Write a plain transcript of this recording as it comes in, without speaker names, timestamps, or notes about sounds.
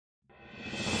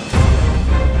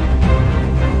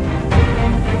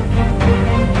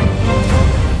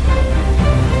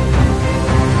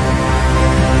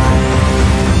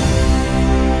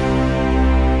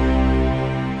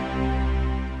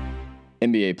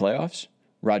playoffs,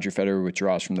 Roger Federer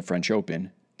withdraws from the French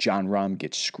Open, Jon Rahm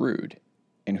gets screwed,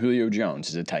 and Julio Jones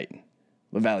is a Titan.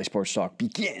 LaValle Sports Talk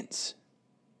begins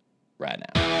right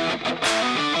now.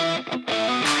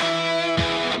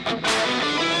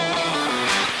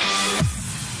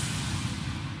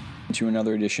 To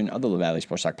another edition of the LaValle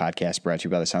Sports Talk podcast, brought to you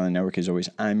by the Silent Network. As always,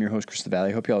 I'm your host, Chris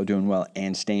LaValle. Hope you all are doing well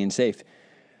and staying safe.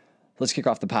 Let's kick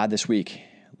off the pod this week.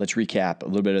 Let's recap a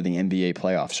little bit of the NBA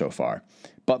playoffs so far.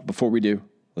 But before we do,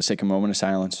 let's take a moment of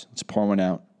silence. Let's pour one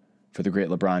out for the great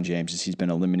LeBron James as he's been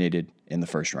eliminated in the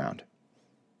first round.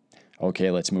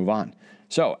 Okay, let's move on.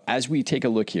 So as we take a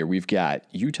look here, we've got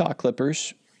Utah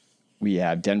Clippers, we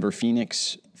have Denver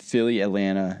Phoenix, Philly,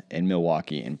 Atlanta, and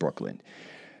Milwaukee and Brooklyn.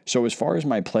 So as far as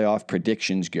my playoff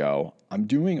predictions go, I'm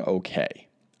doing okay.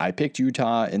 I picked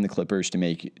Utah and the Clippers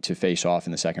to face off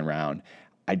in the second round.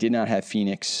 I did not have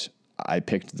Phoenix. I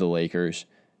picked the Lakers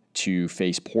to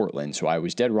face Portland, so I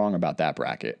was dead wrong about that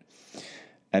bracket.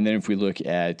 And then if we look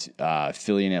at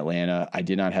Philly and Atlanta, I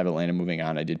did not have Atlanta moving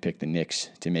on. I did pick the Knicks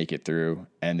to make it through,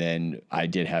 and then I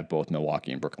did have both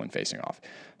Milwaukee and Brooklyn facing off.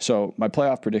 So my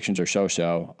playoff predictions are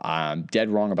so-so. I'm dead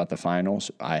wrong about the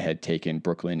finals. I had taken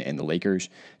Brooklyn and the Lakers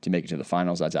to make it to the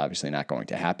finals. That's obviously not going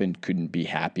to happen. Couldn't be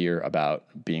happier about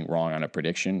being wrong on a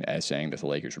prediction as saying that the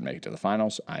Lakers would make it to the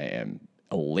finals. I am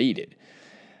elated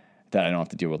that I don't have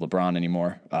to deal with LeBron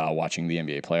anymore watching the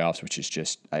NBA playoffs, which is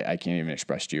just, I can't even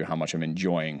express to you how much I'm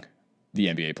enjoying the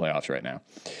NBA playoffs right now.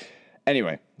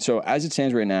 Anyway, so as it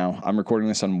stands right now, I'm recording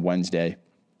this on Wednesday.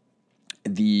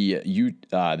 The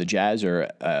Jazz are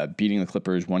beating the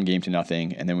Clippers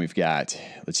 1-0, and then we've got,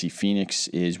 Phoenix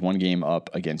is 1 game up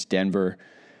against Denver.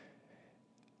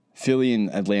 Philly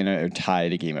and Atlanta are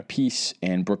tied a game apiece,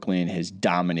 and Brooklyn has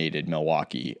dominated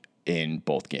Milwaukee in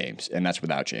both games, and that's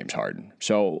without James Harden.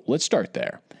 So let's start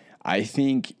there. I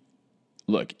think,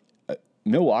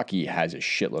 Milwaukee has a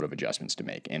shitload of adjustments to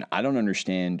make, and I don't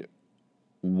understand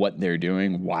what they're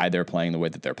doing, why they're playing the way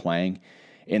that they're playing,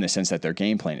 in the sense that their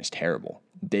game plan is terrible.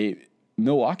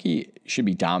 Milwaukee should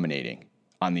be dominating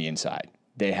on the inside.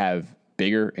 They have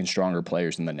bigger and stronger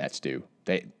players than the Nets do.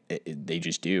 They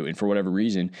just do, and for whatever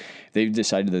reason, they've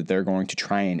decided that they're going to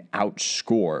try and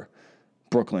outscore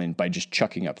Brooklyn by just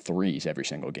chucking up threes every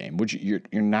single game, which you're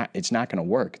not. It's not going to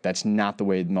work. That's not the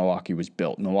way Milwaukee was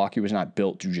built. Milwaukee was not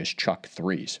built to just chuck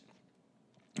threes.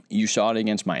 You saw it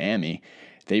against Miami.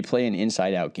 They play an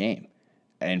inside-out game,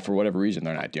 and for whatever reason,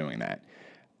 they're not doing that.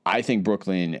 I think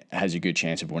Brooklyn has a good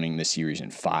chance of winning this series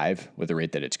in 5 with the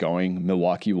rate that it's going.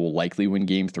 Milwaukee will likely win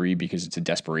Game 3 because it's a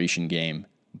desperation game,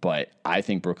 but I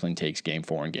think Brooklyn takes Game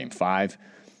 4 and Game 5.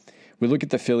 We look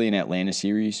at the Philly and Atlanta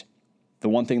series. The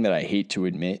one thing that I hate to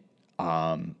admit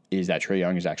is that Trae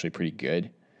Young is actually pretty good.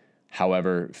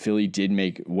 However, Philly did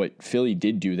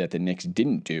do that the Knicks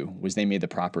didn't do was they made the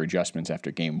proper adjustments after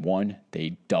Game 1.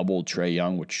 They doubled Trae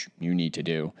Young, which you need to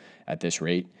do at this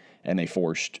rate, and they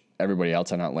forced everybody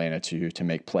else in Atlanta to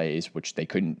make plays, which they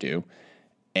couldn't do.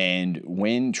 And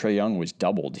when Trae Young was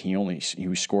doubled, he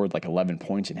scored like 11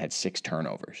 points and had 6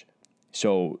 turnovers.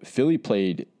 So Philly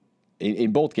played.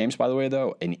 In both games, by the way,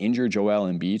 though, an injured Joel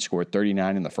Embiid scored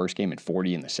 39 in the first game and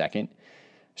 40 in the second.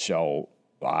 So,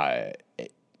 I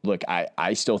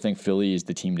still think Philly is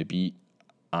the team to beat.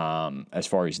 As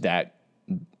far as that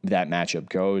matchup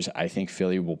goes, I think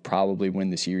Philly will probably win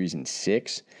the series in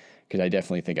 6 because I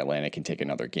definitely think Atlanta can take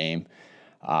another game.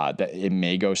 It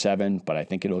may go 7, but I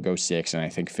think it'll go 6, and I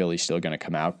think Philly's still going to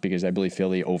come out because I believe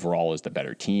Philly overall is the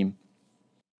better team.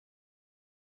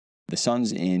 The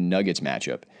Suns and Nuggets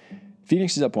matchup.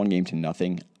 Phoenix is up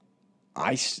 1-0.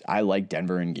 I like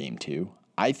Denver in Game 2.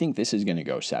 I think this is going to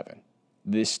go 7.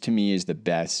 This to me is the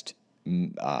best.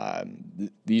 This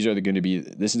is going to be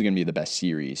the best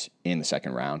series in the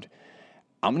second round.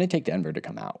 I'm going to take Denver to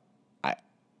come out.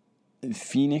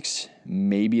 Phoenix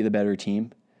may be the better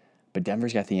team, but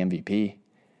Denver's got the MVP.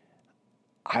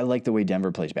 I like the way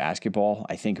Denver plays basketball.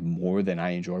 I think more than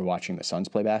I enjoy watching the Suns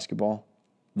play basketball.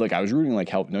 Look, I was rooting like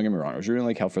hell. Don't get me wrong. I was rooting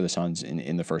like hell for the Suns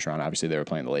in the first round. Obviously, they were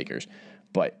playing the Lakers.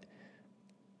 But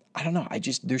I don't know.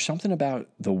 There's something about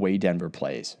the way Denver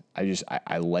plays.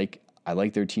 I like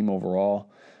their team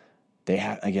overall. They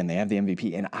have the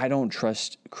MVP. And I don't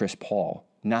trust Chris Paul.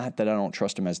 Not that I don't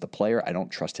trust him as the player. I don't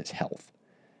trust his health.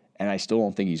 And I still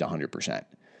don't think he's 100%.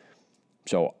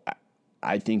 So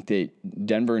I think that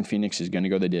Denver and Phoenix is going to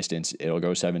go the distance. It'll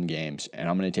go 7 games. And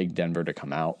I'm going to take Denver to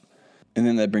come out. And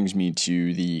then that brings me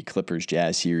to the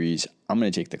Clippers-Jazz series. I'm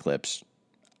going to take the Clips,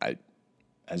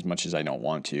 as much as I don't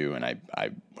want to, and I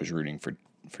was rooting for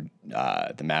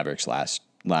the Mavericks last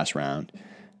round.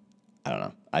 I don't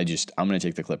know. I'm going to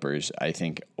take the Clippers. I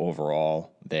think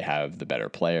overall they have the better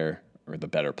player or the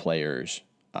better players.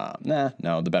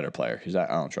 No, the better player, because I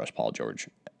don't trust Paul George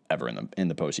ever in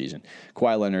the postseason.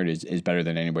 Kawhi Leonard is better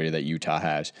than anybody that Utah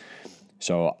has.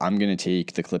 So I'm going to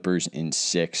take the Clippers in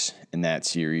 6 in that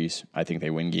series. I think they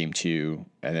win game 2,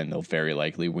 and then they'll very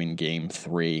likely win game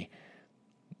 3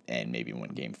 and maybe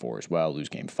win game 4 as well, lose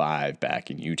game 5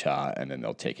 back in Utah, and then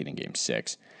they'll take it in game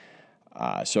 6.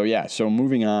 So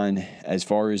moving on, as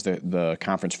far as the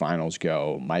conference finals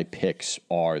go, my picks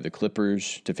are the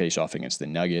Clippers to face off against the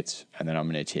Nuggets, and then I'm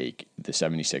going to take the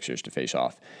 76ers to face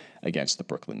off against the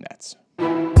Brooklyn Nets.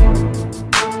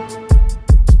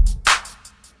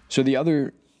 So the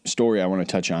other story I want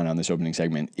to touch on this opening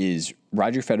segment is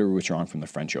Roger Federer withdrawing from the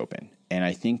French Open. And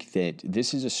I think that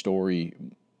this is a story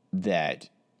that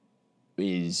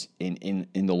is, in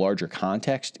the larger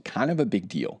context, kind of a big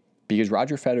deal. Because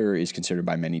Roger Federer is considered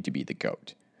by many to be the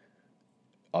GOAT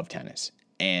of tennis.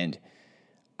 And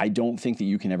I don't think that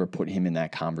you can ever put him in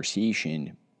that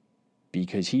conversation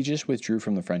because he just withdrew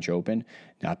from the French Open,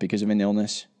 not because of an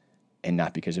illness and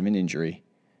not because of an injury,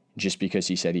 just because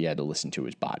he said he had to listen to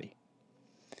his body.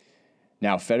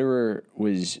 Now, Federer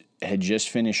had just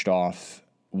finished off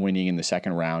winning in the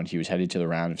second round. He was headed to the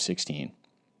round of 16.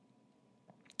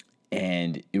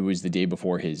 And it was the day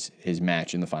before his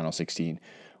match in the final 16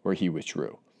 where he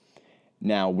withdrew.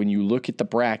 Now, when you look at the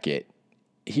bracket,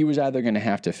 he was either going to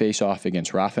have to face off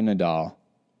against Rafa Nadal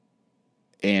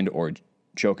and or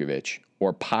Djokovic,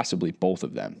 or possibly both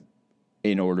of them,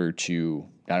 in order to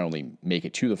not only make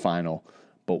it to the final,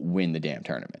 but win the damn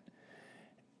tournament.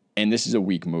 And this is a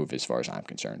weak move as far as I'm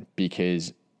concerned,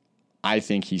 because I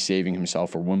think he's saving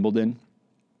himself for Wimbledon.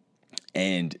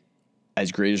 And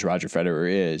as great as Roger Federer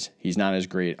is, he's not as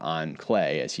great on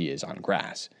clay as he is on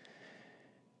grass.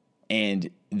 And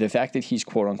the fact that he's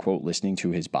quote-unquote listening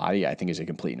to his body, I think, is a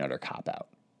complete and utter cop-out.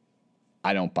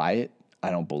 I don't buy it.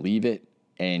 I don't believe it.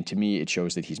 And to me, it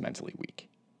shows that he's mentally weak.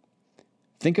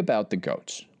 Think about the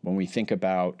GOATs. When we think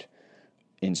about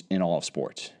in all of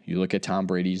sports, you look at Tom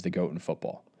Brady, he's the GOAT in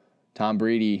football. Tom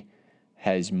Brady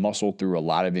has muscled through a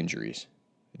lot of injuries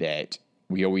that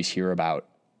we always hear about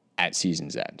at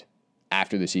season's end.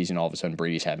 After the season, all of a sudden,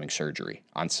 Brady's having surgery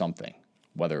on something,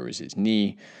 whether it was his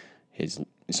knee,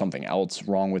 something else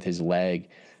wrong with his leg,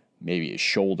 maybe his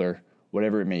shoulder,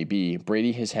 whatever it may be.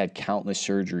 Brady has had countless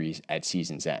surgeries at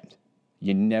season's end.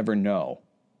 You never know.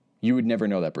 You would never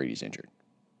know that Brady's injured.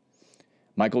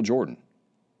 Michael Jordan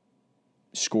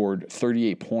scored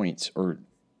 38 points,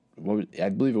 I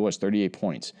believe it was 38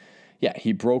 points. Yeah,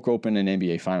 he broke open an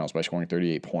NBA Finals by scoring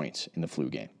 38 points in the flu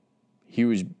game. He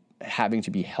was having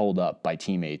to be held up by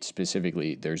teammates.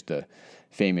 Specifically, there's the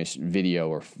famous video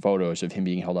or photos of him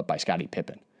being held up by Scottie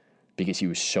Pippen because he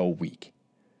was so weak.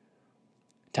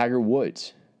 Tiger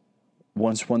Woods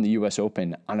once won the U.S.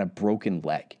 Open on a broken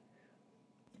leg.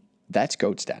 That's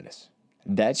GOAT status.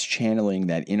 That's channeling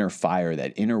that inner fire,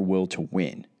 that inner will to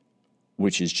win,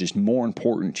 which is just more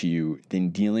important to you than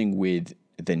dealing with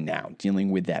the now, dealing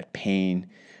with that pain,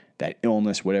 that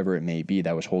illness, whatever it may be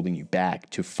that was holding you back,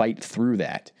 to fight through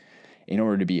that in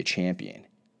order to be a champion.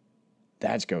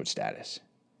 That's GOAT status.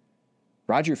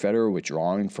 Roger Federer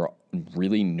withdrawing for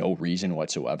really no reason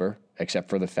whatsoever, except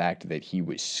for the fact that he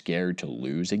was scared to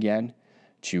lose again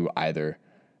to either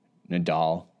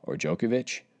Nadal or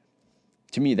Djokovic.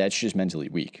 To me, that's just mentally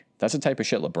weak. That's the type of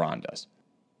shit LeBron does.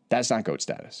 That's not GOAT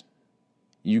status.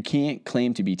 You can't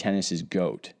claim to be tennis's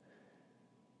GOAT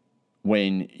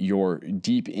when you're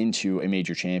deep into a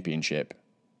major championship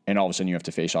and all of a sudden you have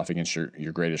to face off against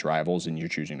your greatest rivals and you're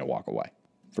choosing to walk away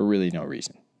for really no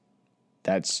reason.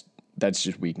 That's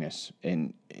just weakness,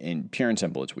 and pure and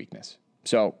simple, it's weakness.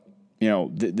 So,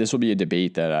 this will be a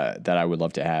debate that I would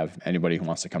love to have. Anybody who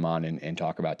wants to come on and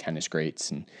talk about tennis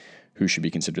greats and who should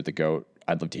be considered the GOAT,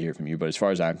 I'd love to hear from you. But as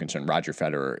far as I'm concerned, Roger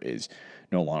Federer is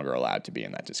no longer allowed to be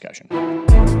in that discussion.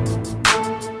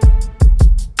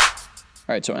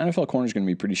 All right, so NFL Corner is going to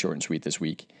be pretty short and sweet this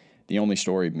week. The only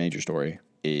major story,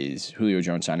 is Julio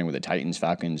Jones signing with the Titans.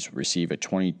 Falcons receive a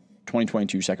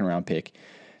 2022 second-round pick,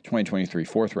 2023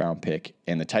 fourth-round pick,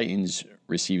 and the Titans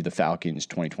receive the Falcons'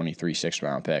 2023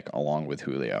 sixth-round pick along with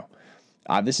Julio.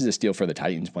 This is a steal for the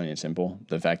Titans, plain and simple.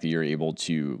 The fact that you're able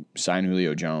to sign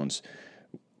Julio Jones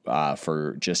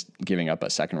for just giving up a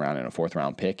second-round and a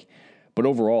fourth-round pick. But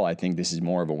overall, I think this is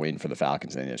more of a win for the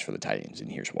Falcons than it is for the Titans,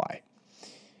 and here's why.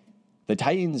 The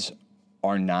Titans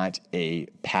are not a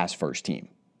pass-first team.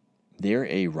 They're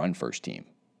a run-first team.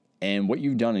 And what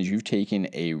you've done is you've taken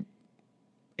a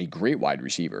great wide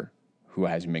receiver who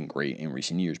hasn't been great in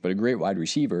recent years, but a great wide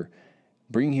receiver,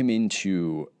 bring him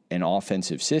into an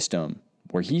offensive system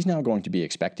where he's now going to be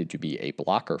expected to be a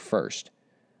blocker first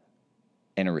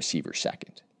and a receiver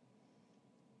second.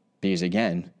 because,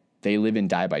 again, they live and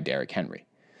die by Derrick Henry.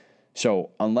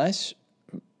 So unless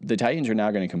the Titans are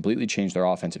now going to completely change their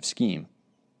offensive scheme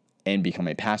and become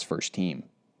a pass-first team,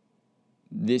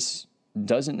 this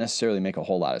doesn't necessarily make a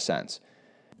whole lot of sense.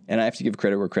 And I have to give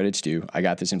credit where credit's due. I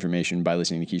got this information by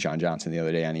listening to Keyshawn Johnson the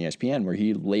other day on ESPN, where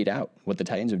he laid out what the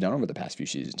Titans have done over the past few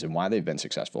seasons and why they've been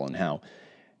successful, and how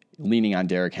leaning on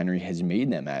Derrick Henry has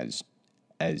made them as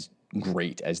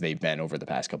great as they've been over the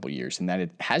past couple of years, and that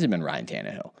it hasn't been Ryan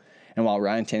Tannehill. And while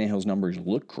Ryan Tannehill's numbers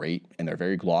look great and they're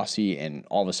very glossy, and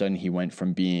all of a sudden he went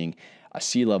from being a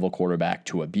C-level quarterback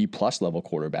to a B-plus level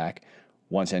quarterback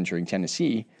once entering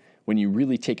Tennessee, when you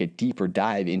really take a deeper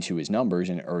dive into his numbers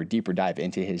or a deeper dive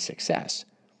into his success,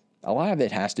 a lot of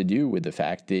it has to do with the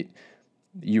fact that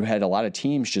you had a lot of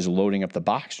teams just loading up the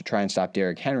box to try and stop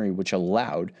Derrick Henry, which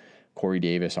allowed Corey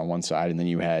Davis on one side, and then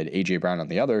you had A.J. Brown on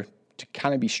the other to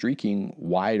kind of be streaking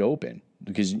wide open.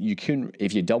 Because you can,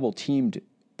 if you double teamed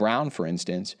Brown, for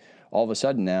instance, all of a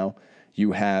sudden now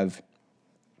you have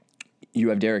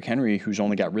Derrick Henry, who's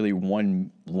only got really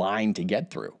one line to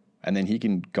get through, and then he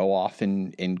can go off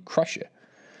and crush you.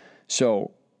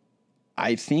 So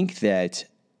I think that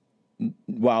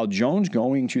while Jones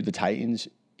going to the Titans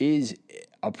is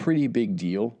a pretty big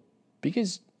deal,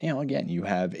 because, again, you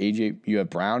have AJ, you have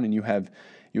Brown, and you have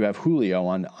Julio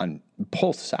on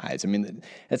both sides. I mean,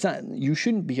 you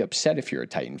shouldn't be upset if you're a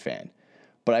Titan fan,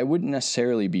 but I wouldn't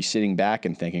necessarily be sitting back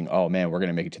and thinking, oh man, we're going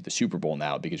to make it to the Super Bowl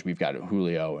now because we've got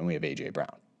Julio and we have AJ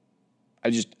Brown.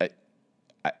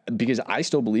 Because I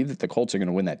still believe that the Colts are going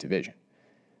to win that division.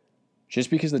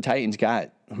 Just because the Titans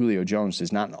got Julio Jones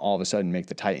does not all of a sudden make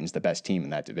the Titans the best team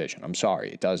in that division. I'm sorry,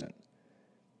 it doesn't.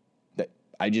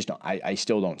 I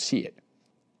still don't see it.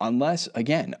 Unless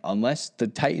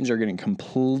the Titans are going to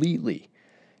completely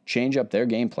change up their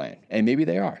game plan, and maybe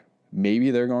they are.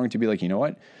 Maybe they're going to be like, you know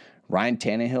what? Ryan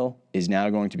Tannehill is now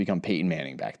going to become Peyton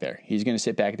Manning back there. He's going to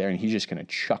sit back there and he's just going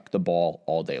to chuck the ball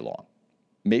all day long.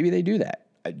 Maybe they do that.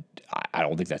 I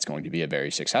don't think that's going to be a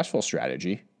very successful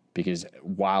strategy, because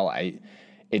while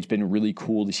it's been really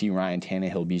cool to see Ryan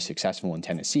Tannehill be successful in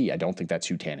Tennessee, I don't think that's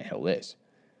who Tannehill is.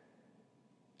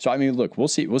 So, I mean, look, we'll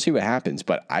see what happens,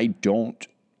 but I don't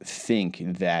think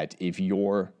that if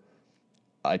you're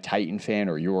a Titan fan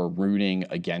or you're rooting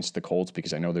against the Colts,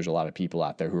 because I know there's a lot of people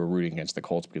out there who are rooting against the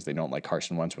Colts because they don't like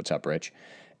Carson Wentz. What's up, Rich?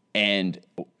 And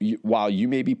while you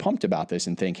may be pumped about this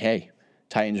and think, hey,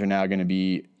 Titans are now going to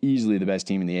be easily the best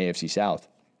team in the AFC South,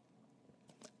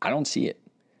 I don't see it.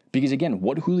 Because, again,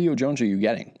 what Julio Jones are you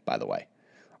getting, by the way?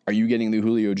 Are you getting the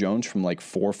Julio Jones from like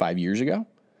 4 or 5 years ago?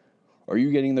 Or are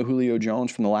you getting the Julio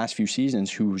Jones from the last few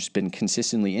seasons who's been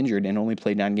consistently injured and only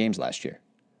played 9 games last year?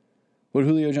 What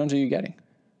Julio Jones are you getting?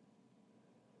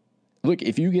 Look,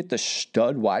 if you get the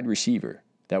stud wide receiver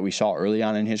that we saw early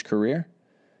on in his career,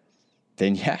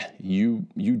 then yeah, you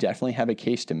definitely have a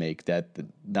case to make that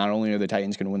not only are the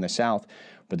Titans going to win the South,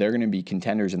 but they're going to be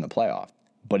contenders in the playoff.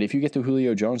 But if you get the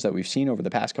Julio Jones that we've seen over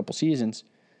the past couple seasons,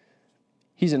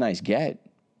 he's a nice get.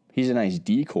 He's a nice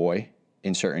decoy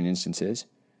in certain instances.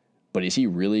 But is he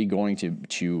really going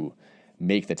to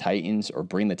make the Titans or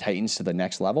bring the Titans to the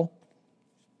next level?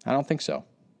 I don't think so.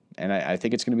 And I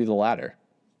think it's going to be the latter,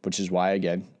 which is why,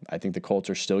 again, I think the Colts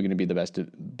are still going to be the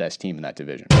best team in that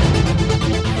division.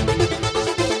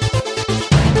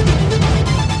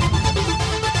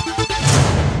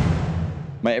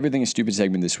 My Everything is Stupid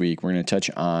segment this week, we're going to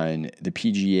touch on the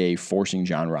PGA forcing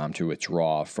Jon Rahm to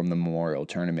withdraw from the Memorial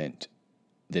Tournament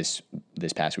this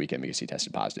past weekend because he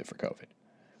tested positive for COVID.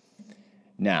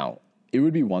 Now, it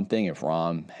would be one thing if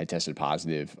Rahm had tested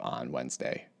positive on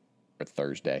Wednesday or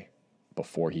Thursday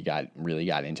before he really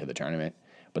got into the tournament.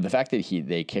 But the fact that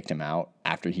they kicked him out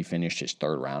after he finished his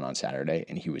third round on Saturday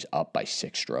and he was up by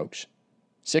 6 strokes,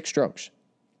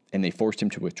 and they forced him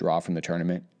to withdraw from the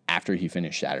tournament after he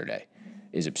finished Saturday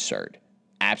is absurd.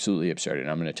 Absolutely absurd. And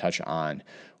I'm going to touch on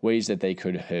ways that they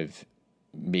could have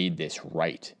made this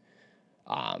right.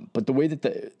 But the way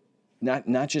that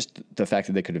not just the fact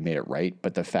that they could have made it right,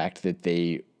 but the fact that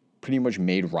they pretty much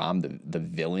made Rahm the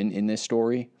villain in this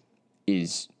story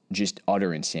is just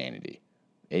utter insanity.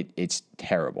 It's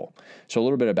terrible. So a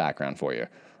little bit of background for you.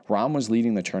 Rahm was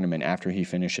leading the tournament after he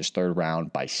finished his third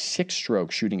round by 6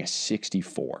 strokes, shooting a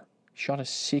 64. He shot a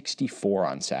 64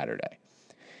 on Saturday.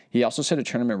 He also set a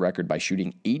tournament record by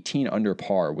shooting 18 under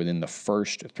par within the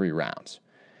first 3 rounds.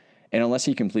 And unless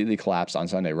he completely collapsed on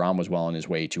Sunday, Rahm was well on his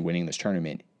way to winning this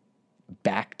tournament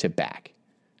back-to-back.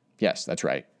 Yes, that's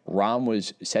right. Rahm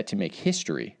was set to make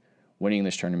history winning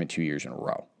this tournament 2 years in a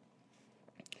row.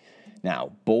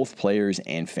 Now, both players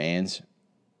and fans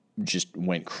just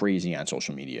went crazy on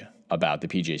social media about the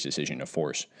PGA's decision to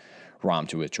force Rahm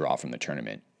to withdraw from the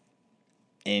tournament.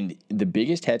 And the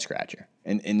biggest head scratcher,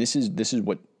 and this is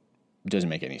what doesn't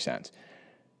make any sense.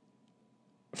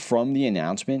 From the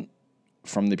announcement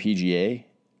from the PGA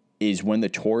is when the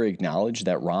tour acknowledged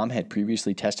that Rahm had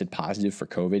previously tested positive for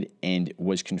COVID and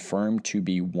was confirmed to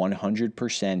be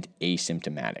 100%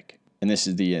 asymptomatic. And this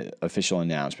is the official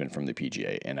announcement from the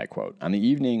PGA, and I quote, "On the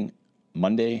evening,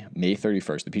 Monday, May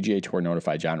 31st, the PGA Tour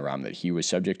notified Jon Rahm that he was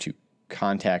subject to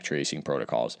contact tracing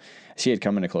protocols as he had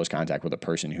come into close contact with a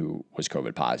person who was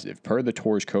COVID positive. Per the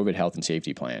tour's COVID health and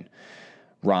safety plan,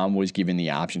 Rahm was given the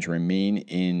option to remain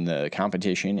in the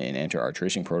competition and enter our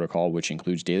tracing protocol, which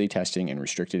includes daily testing and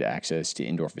restricted access to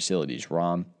indoor facilities.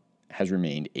 Rahm has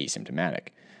remained asymptomatic.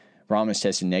 Rahm has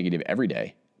tested negative every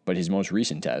day, but his most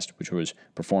recent test, which was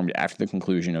performed after the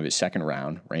conclusion of his second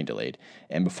round, rain delayed,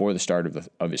 and before the start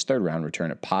of his third round,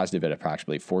 returned a positive at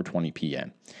approximately 4:20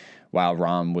 p.m. while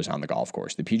Rahm was on the golf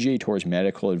course. The PGA Tour's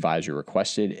medical advisor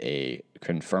requested a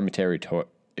confirmatory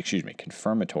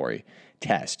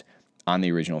test on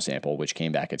the original sample, which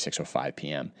came back at 6:05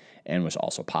 p.m. and was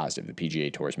also positive. The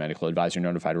PGA Tour's medical advisor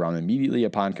notified Rahm immediately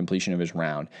upon completion of his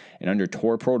round, and under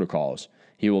tour protocols,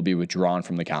 he will be withdrawn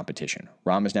from the competition.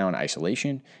 Rahm is now in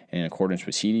isolation, and in accordance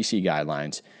with CDC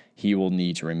guidelines, he will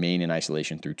need to remain in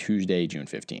isolation through Tuesday, June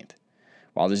 15th.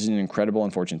 While this is an incredible,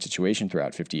 unfortunate situation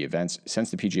throughout 50 events since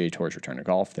the PGA Tour's return to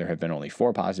golf, there have been only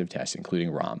 4 positive tests,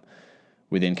 including Rahm,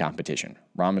 within competition.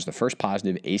 Rahm is the first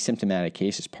positive asymptomatic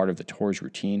case as part of the tour's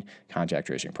routine contact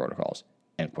tracing protocols."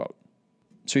 End quote.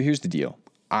 So here's the deal.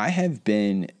 I have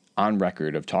been on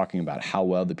record of talking about how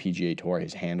well the PGA Tour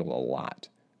has handled a lot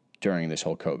during this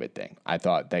whole COVID thing. I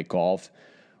thought that golf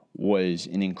was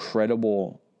an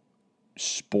incredible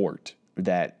sport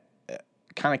that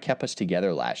kind of kept us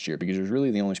together last year because it was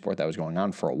really the only sport that was going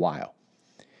on for a while.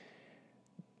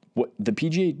 What the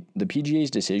PGA's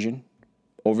decision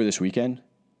over this weekend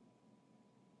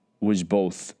was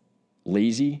both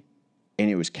lazy and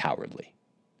it was cowardly.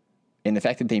 And the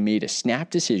fact that they made a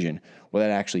snap decision without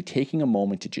actually taking a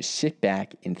moment to just sit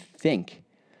back and think,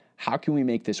 how can we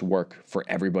make this work for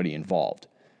everybody involved,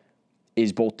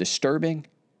 is both disturbing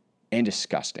and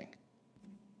disgusting.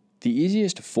 The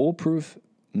easiest foolproof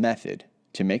method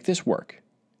to make this work,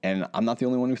 and I'm not the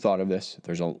only one who thought of this,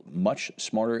 there's a much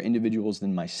smarter individuals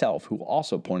than myself who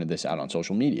also pointed this out on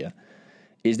social media,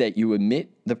 is that you omit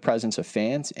the presence of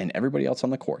fans and everybody else on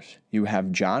the course. You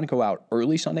have Jon go out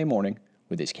early Sunday morning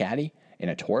with his caddy and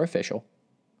a tour official,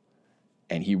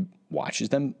 and he watches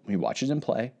them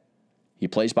play. He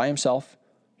plays by himself,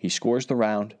 he scores the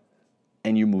round,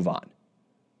 and you move on.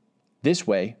 This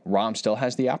way, Rahm still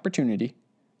has the opportunity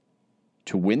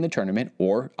to win the tournament,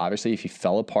 or obviously if he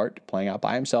fell apart playing out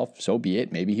by himself, so be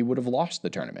it. Maybe he would have lost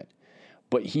the tournament.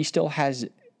 But he still has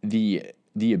the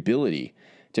ability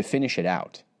to finish it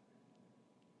out.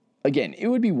 Again, it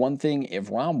would be one thing if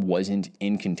Rahm wasn't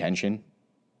in contention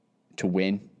to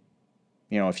win.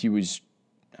 You know, if he was,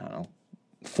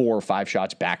 4 or 5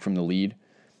 shots back from the lead,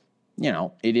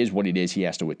 it is what it is. He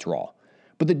has to withdraw.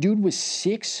 But the dude was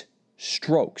 6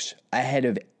 strokes ahead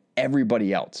of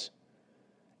everybody else.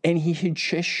 And he had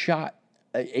just shot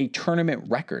a tournament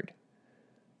record,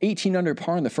 18 under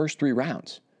par in the first 3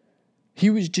 rounds.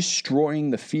 He was destroying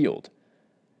the field.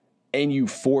 And you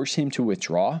force him to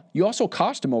withdraw. You also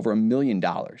cost him over $1 million,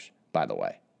 by the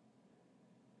way.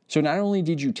 So not only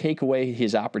did you take away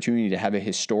his opportunity to have a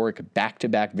historic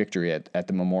back-to-back victory at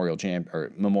the Memorial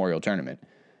Tournament,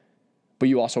 but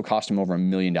you also cost him over $1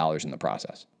 million in the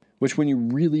process, which when you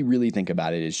really, really think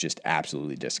about it is just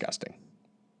absolutely disgusting.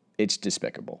 It's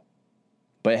despicable.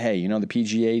 But hey, the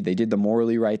PGA, they did the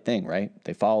morally right thing, right?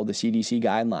 They followed the CDC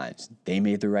guidelines. They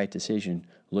made the right decision.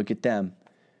 Look at them.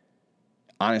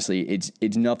 Honestly,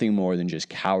 it's nothing more than just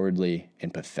cowardly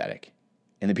and pathetic.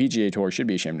 And the PGA Tour should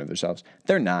be ashamed of themselves.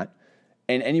 They're not.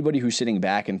 And anybody who's sitting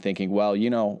back and thinking, well,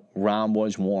 Rahm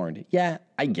was warned. Yeah,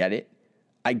 I get it.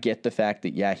 I get the fact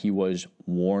that, yeah, he was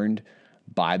warned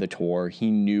by the tour.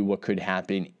 He knew what could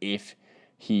happen if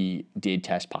he did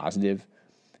test positive.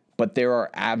 But there are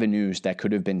avenues that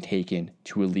could have been taken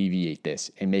to alleviate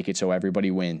this and make it so everybody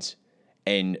wins.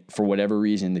 And for whatever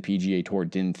reason, the PGA Tour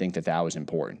didn't think that was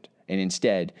important. And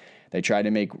instead, they tried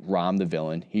to make Rahm the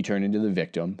villain. He turned into the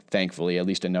victim. Thankfully, at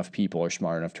least enough people are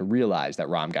smart enough to realize that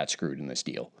Rahm got screwed in this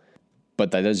deal.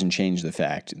 But that doesn't change the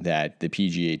fact that the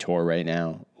PGA Tour right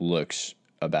now looks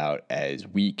about as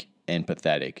weak and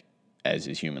pathetic as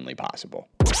is humanly possible.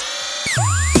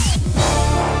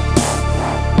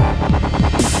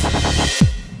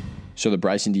 So the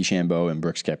Bryson DeChambeau and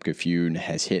Brooks Koepka feud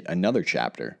has hit another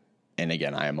chapter. And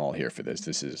again, I am all here for this.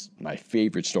 This is my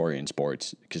favorite story in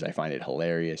sports because I find it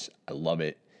hilarious. I love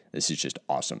it. This is just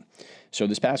awesome. So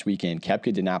this past weekend,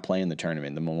 Koepka did not play in the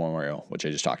tournament, the Memorial, which I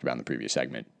just talked about in the previous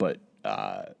segment, but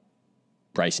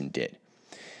Bryson did.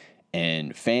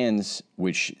 And fans,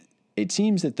 which it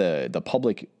seems that the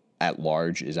public at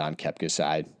large is on Koepka's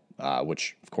side,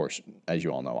 which, of course, as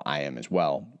you all know, I am as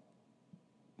well,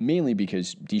 mainly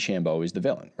because DeChambeau is the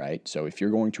villain, right? So if you're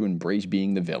going to embrace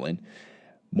being the villain,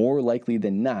 more likely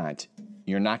than not,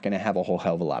 you're not going to have a whole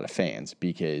hell of a lot of fans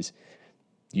because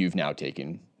you've now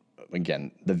taken,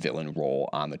 again, the villain role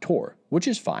on the tour, which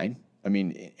is fine. I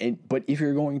mean, but if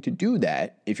you're going to do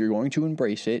that, if you're going to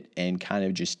embrace it and kind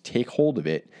of just take hold of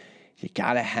it, you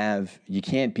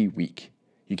can't be weak.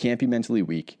 You can't be mentally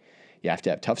weak. You have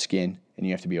to have tough skin, and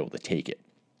you have to be able to take it.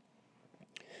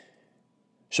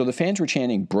 So the fans were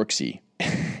chanting Brooksy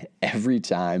every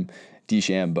time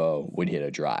DeChambeau would hit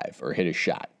a drive or hit a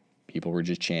shot. People were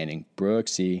just chanting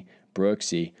Brooksy,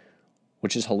 Brooksy,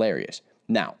 which is hilarious.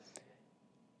 Now,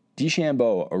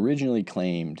 DeChambeau originally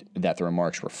claimed that the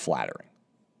remarks were flattering.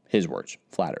 His words,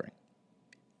 flattering.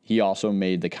 He also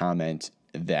made the comment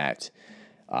that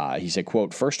he said,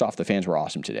 quote, "First off, the fans were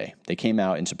awesome today. They came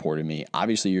out and supported me.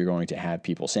 Obviously, you're going to have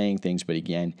people saying things, but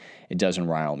again, it doesn't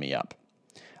rile me up.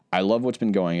 I love what's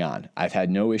been going on. I've had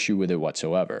no issue with it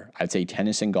whatsoever. I'd say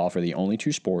tennis and golf are the only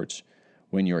two sports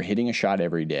when you're hitting a shot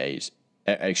hitting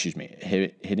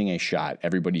a shot,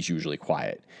 everybody's usually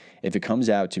quiet. If it comes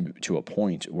out to a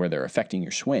point where they're affecting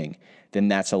your swing, then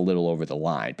that's a little over the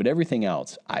line. But everything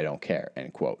else, I don't care,"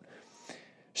 end quote.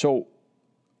 So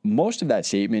most of that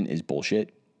statement is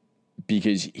bullshit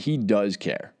because he does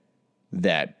care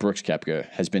that Brooks Koepka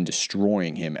has been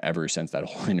destroying him ever since that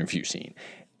whole interview scene.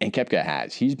 And Koepka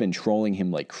has. He's been trolling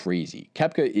him like crazy.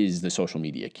 Koepka is the social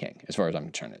media king, as far as I'm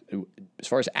concerned. As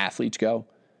far as athletes go,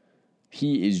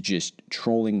 he is just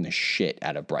trolling the shit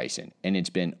out of Bryson, and it's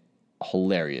been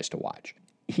hilarious to watch.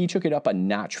 He took it up a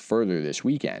notch further this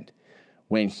weekend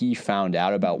when he found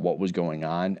out about what was going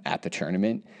on at the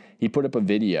tournament. He put up a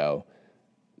video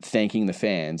thanking the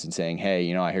fans and saying,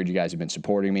 "Hey, I heard you guys have been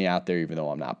supporting me out there even though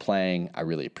I'm not playing. I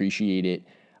really appreciate it.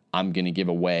 I'm going to give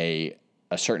away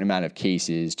a certain amount of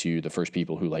cases to the first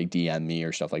people who DM me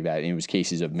or stuff like that." And it was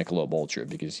cases of Michelob Ultra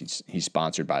because he's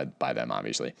sponsored by them,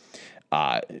 obviously.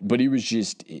 But it was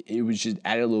just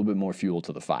added a little bit more fuel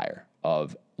to the fire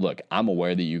of, look, I'm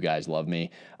aware that you guys love me.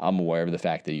 I'm aware of the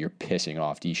fact that you're pissing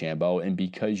off DeChambeau, and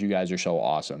because you guys are so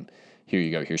awesome, here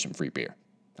you go. Here's some free beer.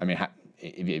 I mean,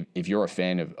 if you're a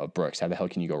fan of Brooks, how the hell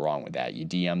can you go wrong with that? You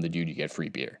DM the dude, you get free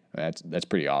beer. That's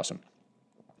pretty awesome.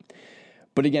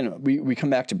 But again, we come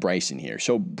back to Bryson here.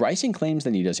 So Bryson claims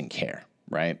that he doesn't care,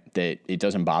 right? That it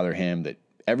doesn't bother him, that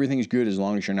everything's good as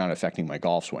long as you're not affecting my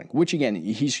golf swing, which again,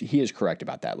 he is correct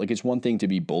about that. Like, it's one thing to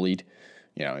be bullied,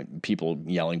 people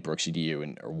yelling Brooksy to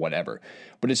you or whatever.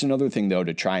 But it's another thing, though,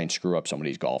 to try and screw up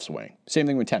somebody's golf swing. Same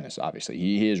thing with tennis, obviously.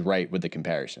 He is right with the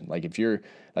comparison. Like,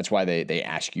 that's why they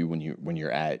ask you when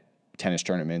you're at tennis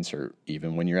tournaments or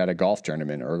even when you're at a golf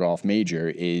tournament or a golf major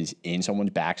is in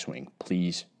someone's backswing,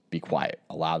 please be quiet.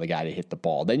 Allow the guy to hit the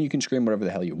ball. Then you can scream whatever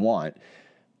the hell you want,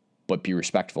 but be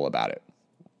respectful about it.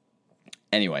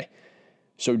 Anyway,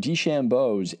 so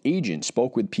DeChambeau's agent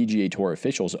spoke with PGA Tour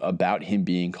officials about him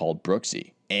being called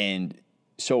Brooksy. And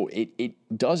so it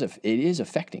is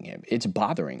affecting him. It's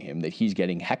bothering him that he's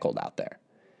getting heckled out there.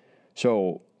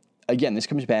 So again, this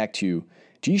comes back to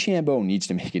DeChambeau needs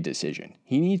to make a decision.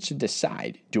 He needs to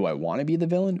decide, do I want to be the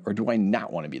villain or do I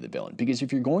not want to be the villain? Because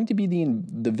if you're going to be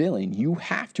the villain, you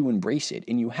have to embrace it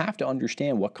and you have to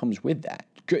understand what comes with that.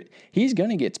 Good. He's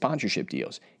going to get sponsorship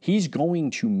deals. He's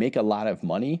going to make a lot of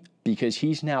money because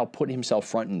he's now put himself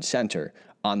front and center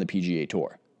on the PGA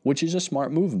Tour, which is a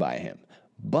smart move by him.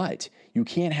 But you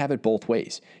can't have it both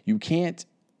ways. You can't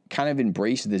kind of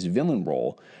embrace this villain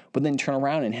role, but then turn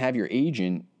around and have your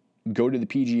agent go to the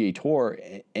PGA Tour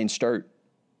and start,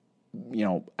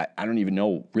 I don't even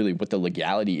know really what the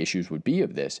legality issues would be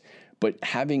of this, but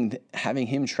having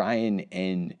him try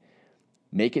and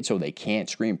make it so they can't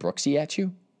scream Brooksy at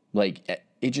you, like,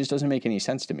 it just doesn't make any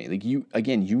sense to me. Like,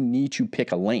 you need to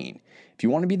pick a lane. If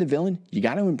you want to be the villain, you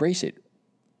got to embrace it,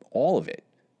 all of it.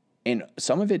 And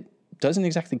some of it doesn't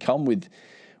exactly come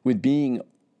with being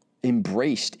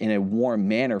embraced in a warm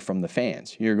manner from the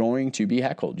fans. You're going to be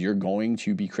heckled. You're going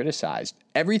to be criticized.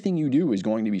 Everything you do is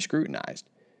going to be scrutinized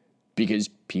because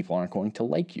people aren't going to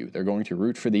like you. They're going to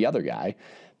root for the other guy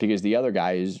because the other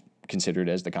guy is considered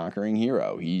as the conquering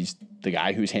hero. He's the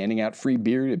guy who's handing out free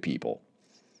beer to people.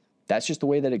 That's just the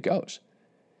way that it goes.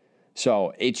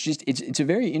 So it's a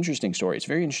very interesting story. It's a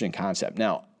very interesting concept.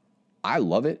 Now, I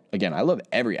love it. Again, I love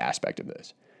every aspect of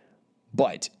this.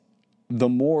 But the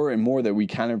more and more that we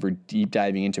kind of are deep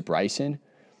diving into Bryson,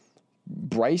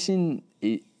 Bryson,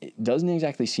 it doesn't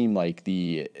exactly seem like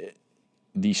the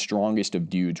strongest of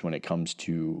dudes when it comes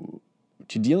to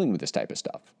dealing with this type of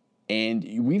stuff. And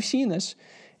we've seen this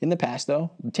in the past,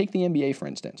 though. Take the NBA, for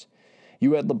instance.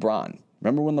 You had LeBron.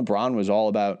 Remember when LeBron was all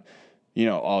about,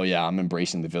 oh, yeah, I'm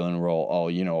embracing the villain role.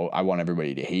 Oh, I want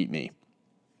everybody to hate me.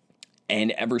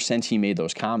 And ever since he made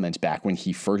those comments back when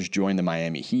he first joined the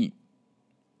Miami Heat,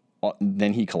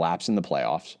 then he collapsed in the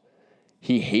playoffs.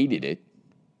 He hated it.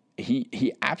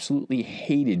 He absolutely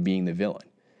hated being the villain.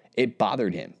 It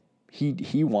bothered him.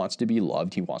 He wants to be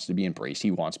loved. He wants to be embraced.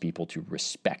 He wants people to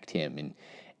respect him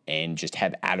and just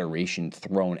have adoration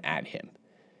thrown at him.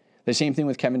 The same thing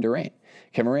with Kevin Durant.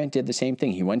 Kevin Durant did the same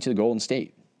thing. He went to the Golden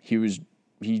State. He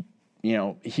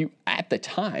at the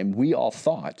time, we all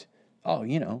thought, oh,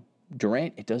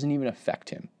 Durant, it doesn't even affect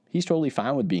him. He's totally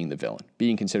fine with being the villain,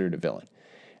 being considered a villain.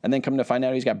 And then come to find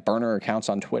out he's got burner accounts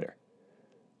on Twitter,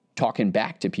 talking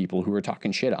back to people who are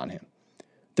talking shit on him.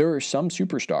 There are some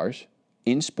superstars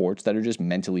in sports that are just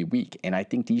mentally weak. And I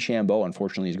think DeChambeau,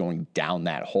 unfortunately, is going down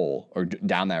that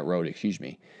road,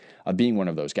 of being one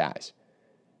of those guys.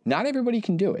 Not everybody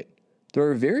can do it. There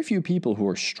are very few people who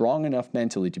are strong enough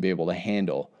mentally to be able to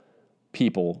handle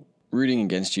people rooting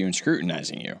against you and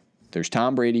scrutinizing you. There's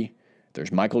Tom Brady,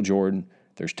 there's Michael Jordan,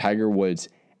 there's Tiger Woods,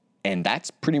 and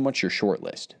that's pretty much your short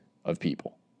list of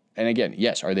people. And again,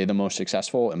 yes, are they the most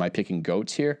successful? Am I picking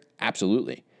GOATs here?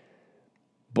 Absolutely.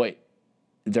 But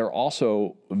they're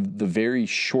also the very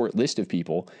short list of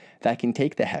people that can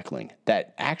take the heckling,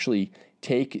 that actually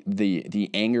take the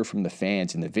anger from the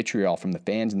fans and the vitriol from the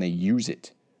fans, and they use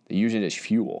it. They use it as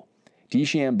fuel.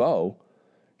 DeChambeau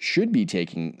should be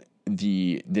taking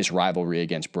this rivalry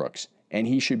against Brooks, and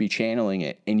he should be channeling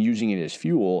it and using it as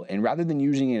fuel. And rather than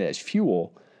using it as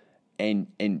fuel and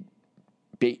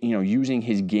using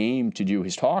his game to do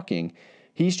his talking,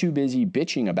 he's too busy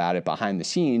bitching about it behind the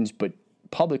scenes, but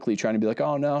publicly trying to be like,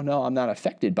 oh, no, I'm not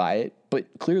affected by it. But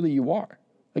clearly you are.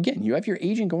 Again, you have your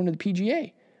agent going to the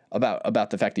PGA about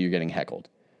the fact that you're getting heckled.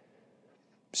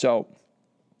 So,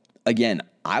 again,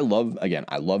 I love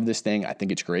this thing. I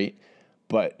think it's great.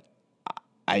 But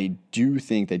I do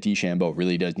think that DeChambeau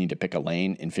really does need to pick a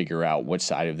lane and figure out what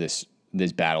side of this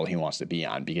battle he wants to be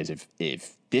on. Because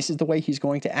if this is the way he's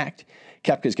going to act,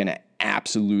 Koepka's going to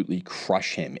absolutely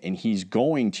crush him. And he's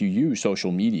going to use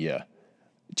social media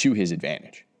to his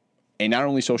advantage. And not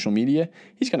only social media,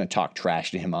 he's going to talk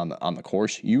trash to him on the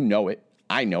course. You know it.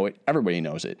 I know it. Everybody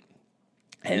knows it.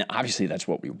 And obviously that's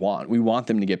what we want. We want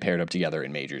them to get paired up together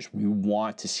in majors. We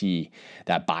want to see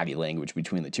that body language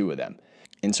between the two of them.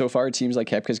 And so far it seems like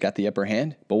Koepka's got the upper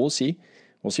hand, but we'll see.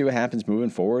 We'll see what happens moving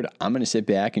forward. I'm going to sit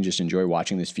back and just enjoy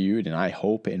watching this feud, and I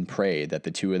hope and pray that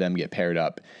the two of them get paired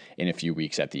up in a few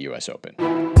weeks at the U.S. Open.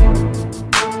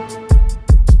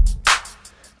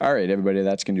 All right, everybody,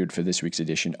 that's going to do it for this week's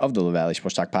edition of the LaValle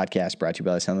Sports Talk Podcast, brought to you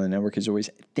by the Sound of the Network. As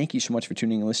always, thank you so much for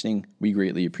tuning and listening. We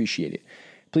greatly appreciate it.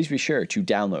 Please be sure to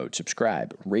download,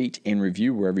 subscribe, rate, and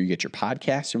review wherever you get your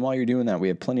podcasts. And while you're doing that, we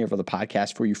have plenty of other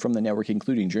podcasts for you from the network,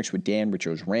 including Drinks with Dan,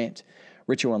 Richo's Rant,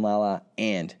 Richo and Lala,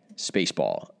 and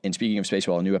Spaceball. And speaking of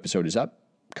Spaceball, a new episode is up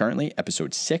currently,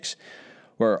 episode 6,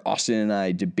 where Austin and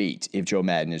I debate if Joe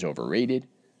Madden is overrated.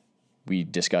 We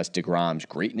discuss DeGrom's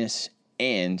greatness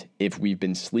and if we've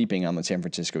been sleeping on the San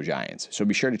Francisco Giants. So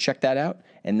be sure to check that out.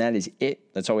 And that is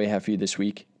it. That's all we have for you this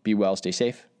week. Be well, stay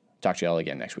safe. Talk to you all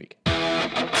again next week.